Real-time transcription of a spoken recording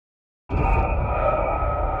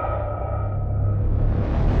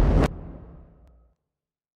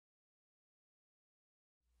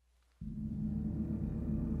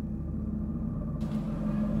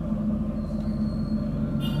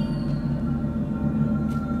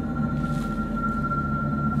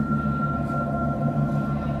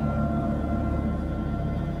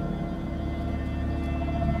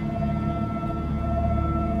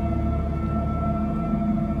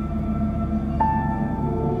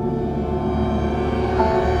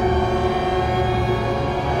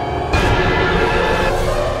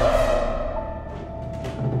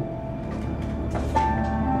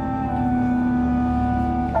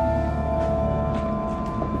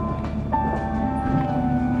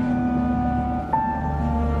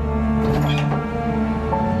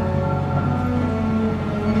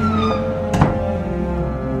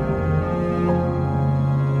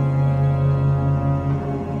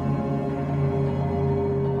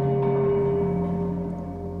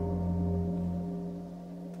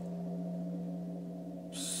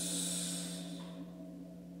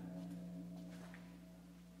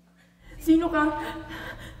ka?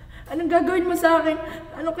 Anong gagawin mo sa akin?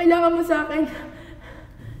 Anong kailangan mo sa akin?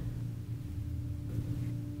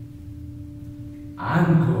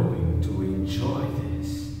 I'm going to enjoy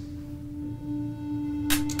this.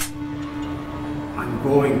 I'm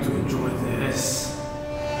going to enjoy this.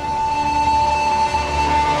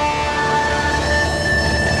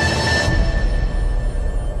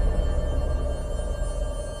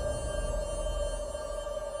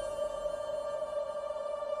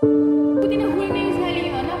 Buti na huli na yung sali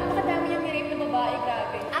yun. Napakadami niyang nirape na babae,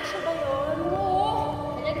 grabe. Actually ba yun? Oo.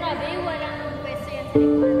 Kaya grabe, walang pwesto yan sa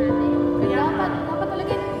lingkungan natin. Kaya dapat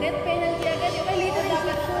talaga death penalty agad. Yung later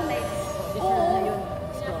dapat siya. Oo.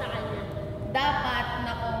 Siya sa kanya. Dapat,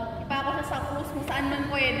 nako, ipako siya sa krus kung saan man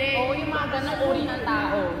pwede. Oo, yung mga ganang uri ng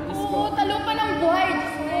tao. Oo, talo pa ng buhay.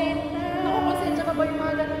 Diyos ko. Naku, pasensya ka ba yung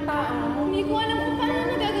mga ganang tao? Hindi ko alam kung paano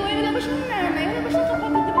nagagawin. Wala ba siyang nanay? Wala ba siyang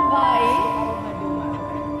kapatid na babae?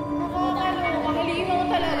 Nakakaloka. Halimaw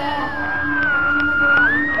talaga.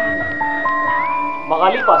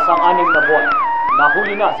 Makalipas ang 6 na buwan,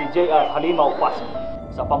 nahuli na si J.R. Halimaw Pasco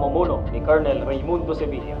sa pamumuno ni Colonel Raimundo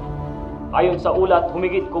Sevilla. Ayon sa ulat,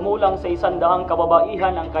 humigit kumulang sa 100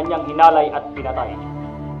 kababaihan ang kanyang hinalay at pinatay.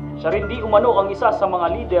 Siya rin di umano ang isa sa mga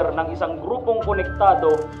lider ng isang grupong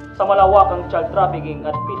konektado sa malawakang child trafficking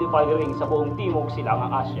at pedophile ring sa buong Timog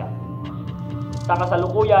Silangang Asya. Sa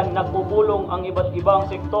kasalukuyan, nagpupulong ang iba't ibang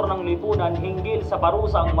sektor ng lipunan hinggil sa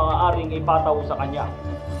parusang maaaring ipataw sa kanya.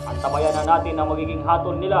 At tabayan na natin ang magiging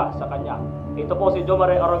hatol nila sa kanya. Ito po si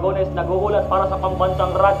Jomare Aragones, nag-uulat para sa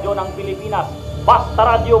pambansang radyo ng Pilipinas, Basta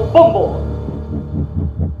Radio Bombo!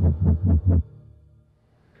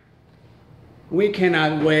 We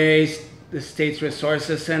cannot waste the state's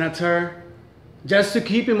resources, Senator, just to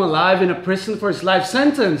keep him alive in a prison for his life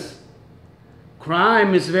sentence.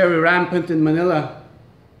 Crime is very rampant in Manila,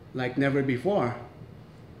 like never before.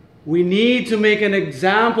 We need to make an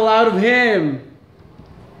example out of him.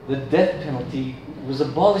 The death penalty was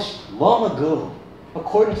abolished long ago,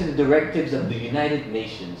 according to the directives of the United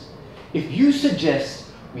Nations. If you suggest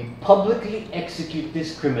we publicly execute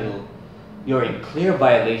this criminal, you're in clear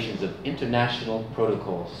violations of international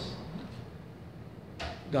protocols.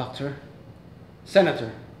 Doctor, Senator,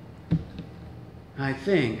 I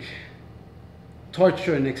think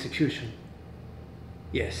torture and execution.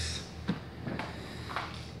 Yes.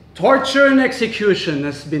 Torture and execution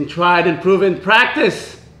has been tried and proven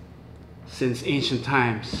practice since ancient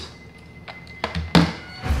times.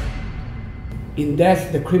 In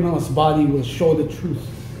death, the criminal's body will show the truth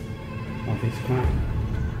of his crime.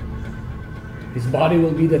 His body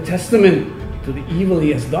will be the testament to the evil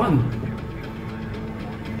he has done.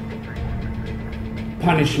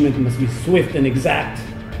 Punishment must be swift and exact.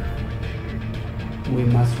 We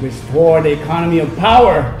must restore the economy of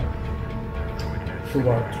power through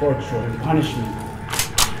our torture and punishment.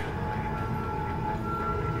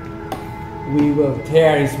 We will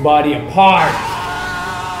tear his body apart,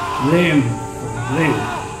 limb for limb,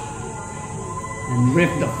 and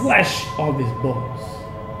rip the flesh of his bones,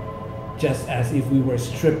 just as if we were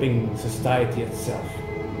stripping society itself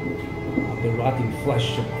of the rotting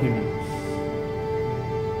flesh of criminals.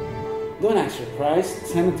 Don't act surprised,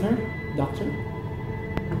 Senator, Doctor.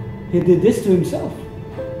 He did this to himself,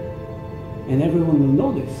 and everyone will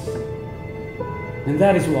know this. And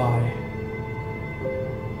that is why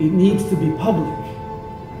it needs to be public.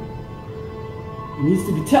 It needs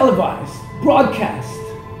to be televised, broadcast,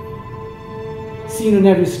 seen on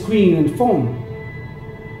every screen and phone.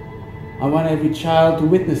 I want every child to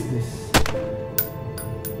witness this,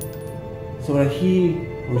 so that he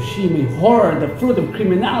or she may hoard the fruit of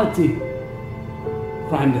criminality.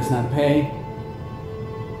 Crime does not pay.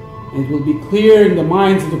 And it will be clear in the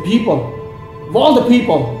minds of the people, of all the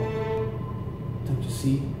people. Don't you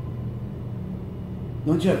see?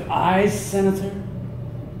 Don't you have eyes, Senator?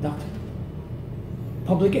 Doctor?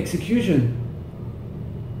 Public execution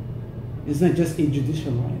is not just a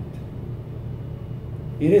judicial right.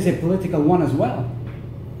 It is a political one as well.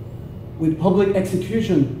 With public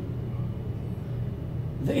execution,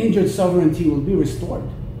 the injured sovereignty will be restored.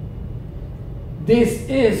 This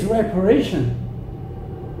is reparation.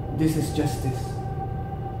 This is justice.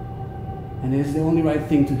 And it is the only right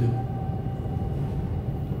thing to do.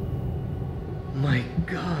 My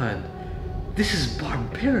God, this is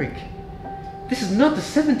barbaric. This is not the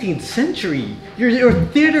 17th century. Your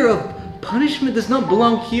theater of punishment does not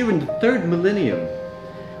belong here in the 3rd millennium.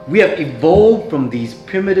 We have evolved from these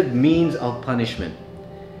primitive means of punishment.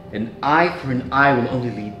 An eye for an eye will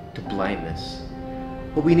only lead to blindness.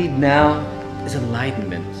 What we need now is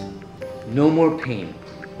enlightenment. No more pain.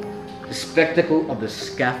 The spectacle of the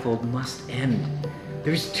scaffold must end.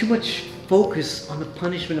 There is too much focus on the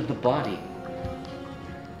punishment of the body.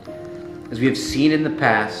 As we have seen in the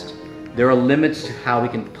past, there are limits to how we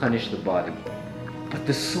can punish the body. But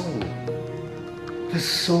the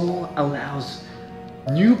soul allows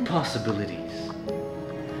new possibilities.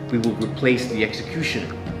 We will replace the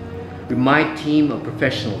executioner with my team of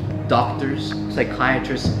professional doctors,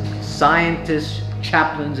 psychiatrists, scientists,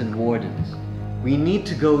 chaplains, and wardens. We need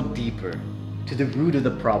to go deeper to the root of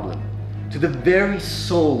the problem, to the very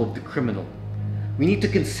soul of the criminal. We need to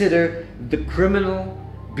consider the criminal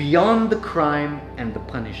beyond the crime and the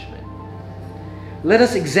punishment. Let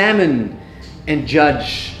us examine and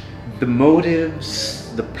judge the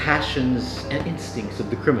motives, the passions, and instincts of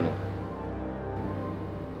the criminal.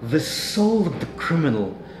 The soul of the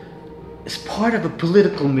criminal is part of a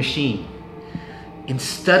political machine. In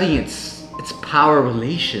studying its power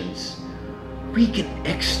relations, we can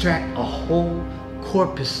extract a whole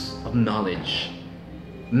corpus of knowledge.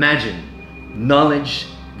 Imagine knowledge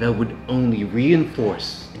that would only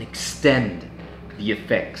reinforce and extend the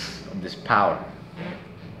effects of this power.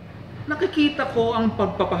 Nakikita ko ang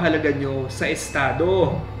pagpapahalaga nyo sa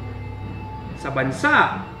estado, sa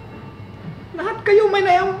bansa. Lahat kayo may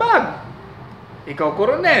naiambag. Ikaw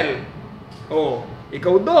koronel, o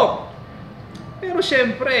ikaw dok. Pero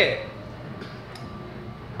syempre,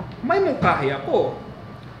 may mungkahi ako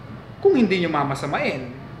kung hindi nyo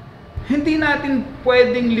mamasamain. Hindi natin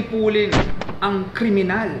pwedeng lipulin ang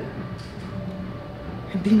kriminal.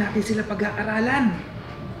 Hindi natin sila pag-aaralan.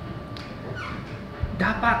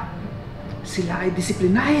 Dapat sila ay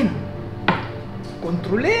disiplinahin,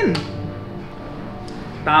 kontrolin.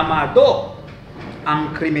 Tama, Dok.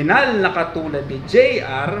 Ang kriminal na katulad ni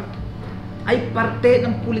JR ay parte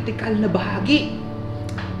ng politikal na bahagi.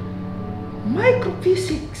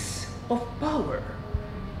 Microphysics of power.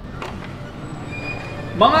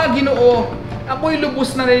 Mga Ginoo, ako'y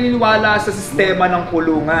lubos na naniniwala sa sistema ng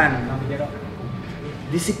kulungan.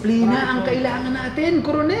 Disiplina ang kailangan natin,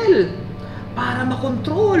 Koronel, para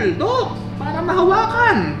makontrol, Dok, para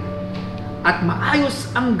mahawakan, at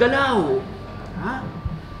maayos ang galaw,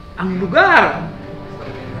 ang lugar,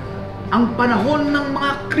 ang panahon ng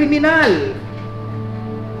mga kriminal.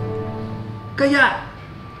 Kaya,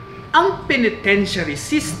 ang penitentiary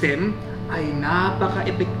system ay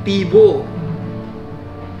napaka-epektibo.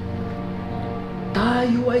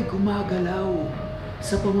 Tayo ay gumagalaw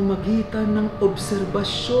sa pamamagitan ng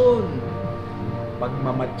obserbasyon,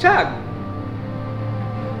 pagmamatsyag.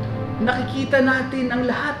 Nakikita natin ang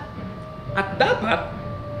lahat at dapat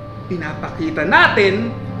pinapakita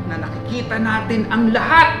natin na nakikita natin ang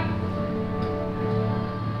lahat.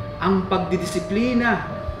 Ang pagdidisiplina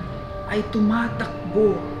ay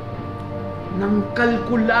tumatakbo ng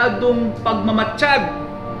kalkuladong pagmamatsyag,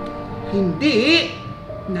 hindi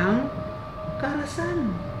ng karasan.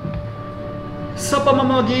 Sa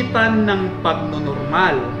pamamagitan ng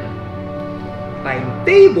pagnonormal,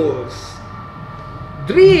 timetables,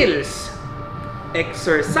 drills,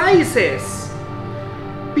 exercises,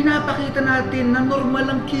 pinapakita natin na normal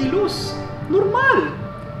ang kilos. Normal.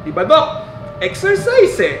 Diba, Dok?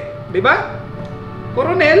 Exercise eh. Diba?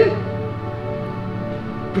 Koronel,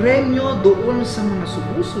 premyo doon sa mga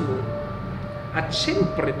sumusunod. At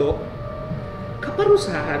syempre, Dok,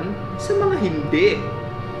 kaparusahan sa mga hindi.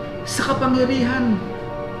 Sa kapangyarihan,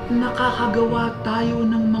 nakakagawa tayo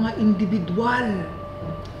ng mga individual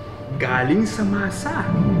galing sa masa,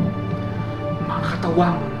 mga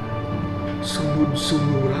katawang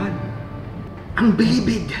sunod-sunuran. Ang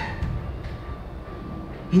bilibid,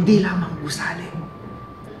 hindi lamang gusali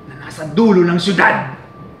na nasa dulo ng syudad.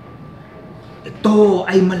 Ito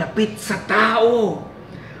ay malapit sa tao.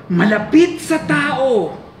 Malapit sa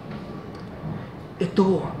tao. Ito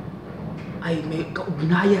ay may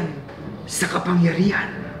kaugnayan sa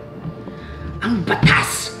kapangyarihan. Ang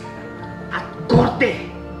batas at korte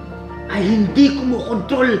ay hindi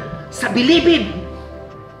kumukontrol sa bilibid.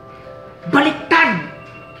 Baliktad!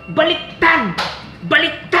 Baliktad!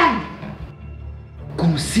 Baliktad!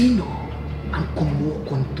 Kung sino ang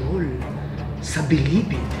kumukontrol sa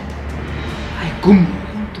bilibid ay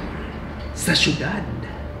kumukontrol sa syudad.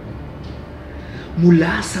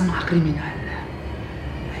 Mula sa mga kriminal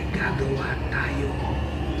ay gagawa tayo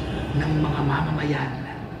ng mga mamamayan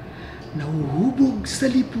na huhubog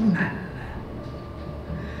sa lipunan.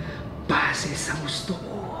 Base sa gusto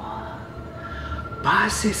ko.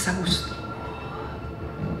 Base sa gusto ko.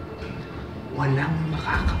 Walang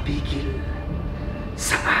makakapigil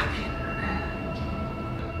sa akin.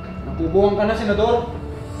 Nabubuhan ka na, Senador?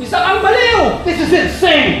 Isa kang baliw! This is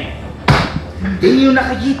insane! Hindi niyo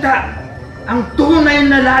nakikita ang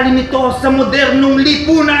tunay na lalim nito sa modernong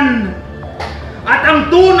lipunan. at ang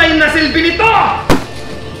tunay na silbi nito!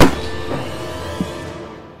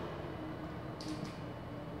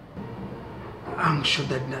 Ang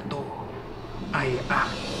syudad na to ay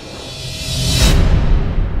akin.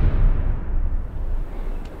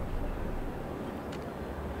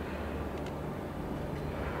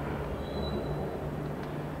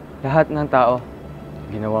 Lahat ng tao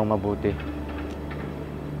ginawang mabuti.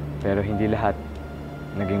 Pero hindi lahat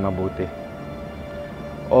naging mabuti.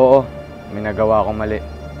 Oo, may nagawa akong mali.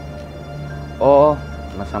 Oo,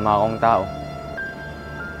 masama akong tao.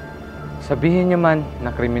 Sabihin niyo man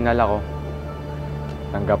na kriminal ako,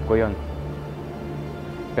 tanggap ko yon.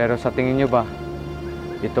 Pero sa tingin niyo ba,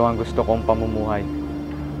 ito ang gusto kong pamumuhay?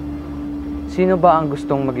 Sino ba ang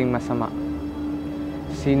gustong maging masama?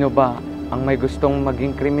 Sino ba ang may gustong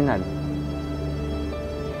maging kriminal?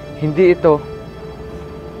 Hindi ito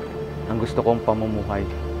ang gusto kong pamumuhay.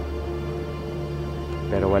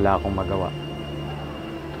 Pero wala akong magawa.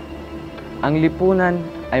 Ang lipunan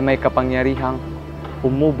ay may kapangyarihang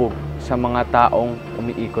umubog sa mga taong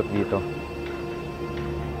umiikot dito.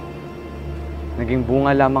 Naging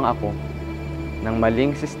bunga lamang ako ng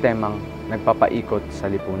maling sistemang nagpapaikot sa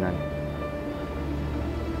lipunan.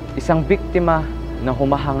 Isang biktima na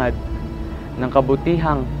humahangad ng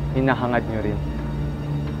kabutihang hinahangad nyo rin.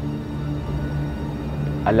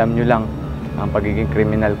 Alam nyo lang ang pagiging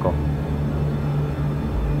kriminal ko,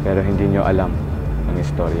 pero hindi nyo alam ang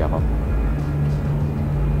istorya ko.